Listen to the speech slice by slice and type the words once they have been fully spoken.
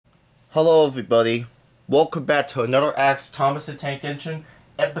Hello everybody, welcome back to another Ask Thomas the Tank Engine,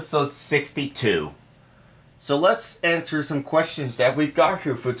 episode 62. So let's answer some questions that we've got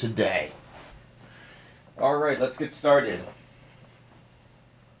here for today. Alright, let's get started.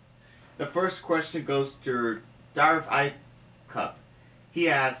 The first question goes to Darth I Cup. He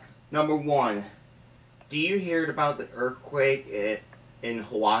asks, number 1, do you hear about the earthquake in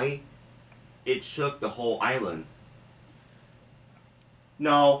Hawaii? It shook the whole island.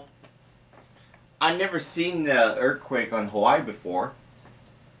 No. I've never seen the earthquake on Hawaii before.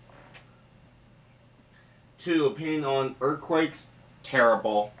 2, opinion on earthquakes?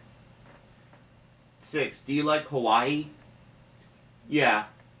 Terrible. 6, do you like Hawaii? Yeah.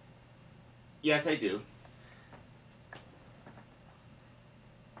 Yes, I do.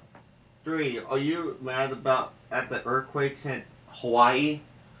 3, are you mad at the earthquakes in Hawaii?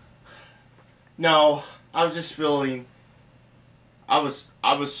 No, I was just feeling I was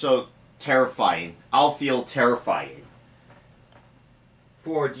so terrifying. I'll feel terrifying.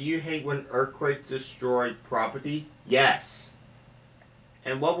 4, do you hate when earthquakes destroy property? Yes.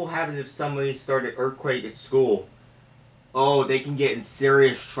 And what will happen if somebody started an earthquake at school? Oh, they can get in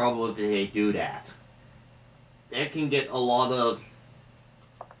serious trouble if they do that. They can get a lot of...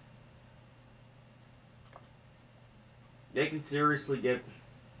 They can seriously get...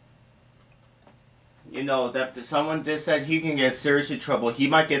 You know, that someone just said he can get seriously trouble. He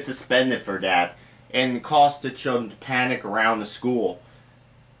might get suspended for that and cause the children to panic around the school.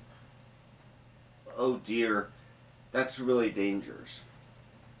 Oh dear, that's really dangerous.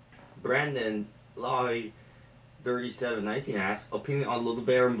 Brandon Laurie 3719 asks, opinion on Little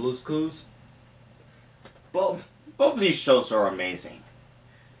Bear and Blue's Clues? Both of these shows are amazing.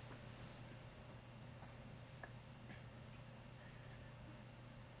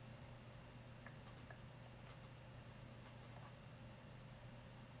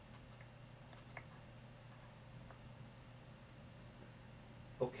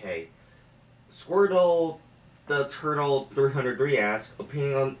 Okay. Squirtle the Turtle 303 asks,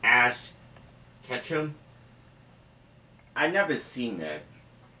 opinion on Ash Ketchum? I've never seen it.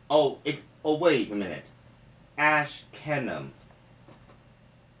 Oh, wait a minute. Ash Ketchum.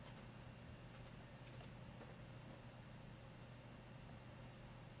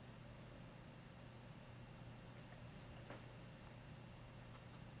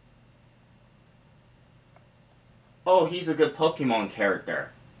 Oh, he's a good Pokemon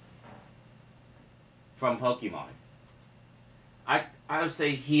character. From Pokemon. I would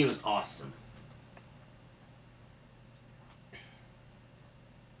say he was awesome.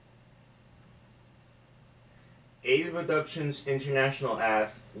 Ada Productions International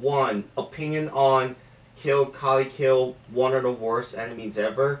asks, 1, opinion on Kill Kali Kill, one of the worst enemies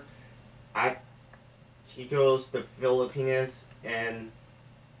ever. Chico's the Filipinas and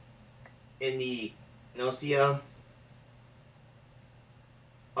Indonesia.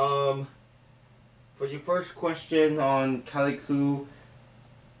 For your first question on Calico,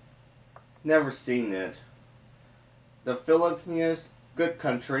 never seen it. The Philippines, good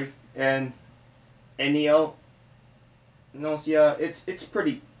country, and Indonesia, it's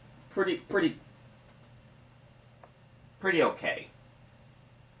pretty okay.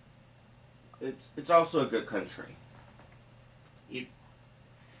 It's also a good country.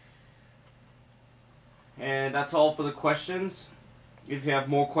 And that's all for the questions. If you have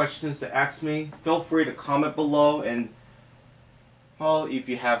more questions to ask me, feel free to comment below, and well, if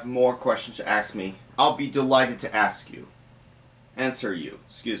you have more questions to ask me, I'll be delighted to answer you,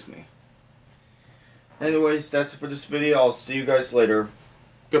 excuse me. Anyways, that's it for this video. I'll see you guys later.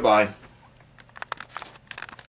 Goodbye.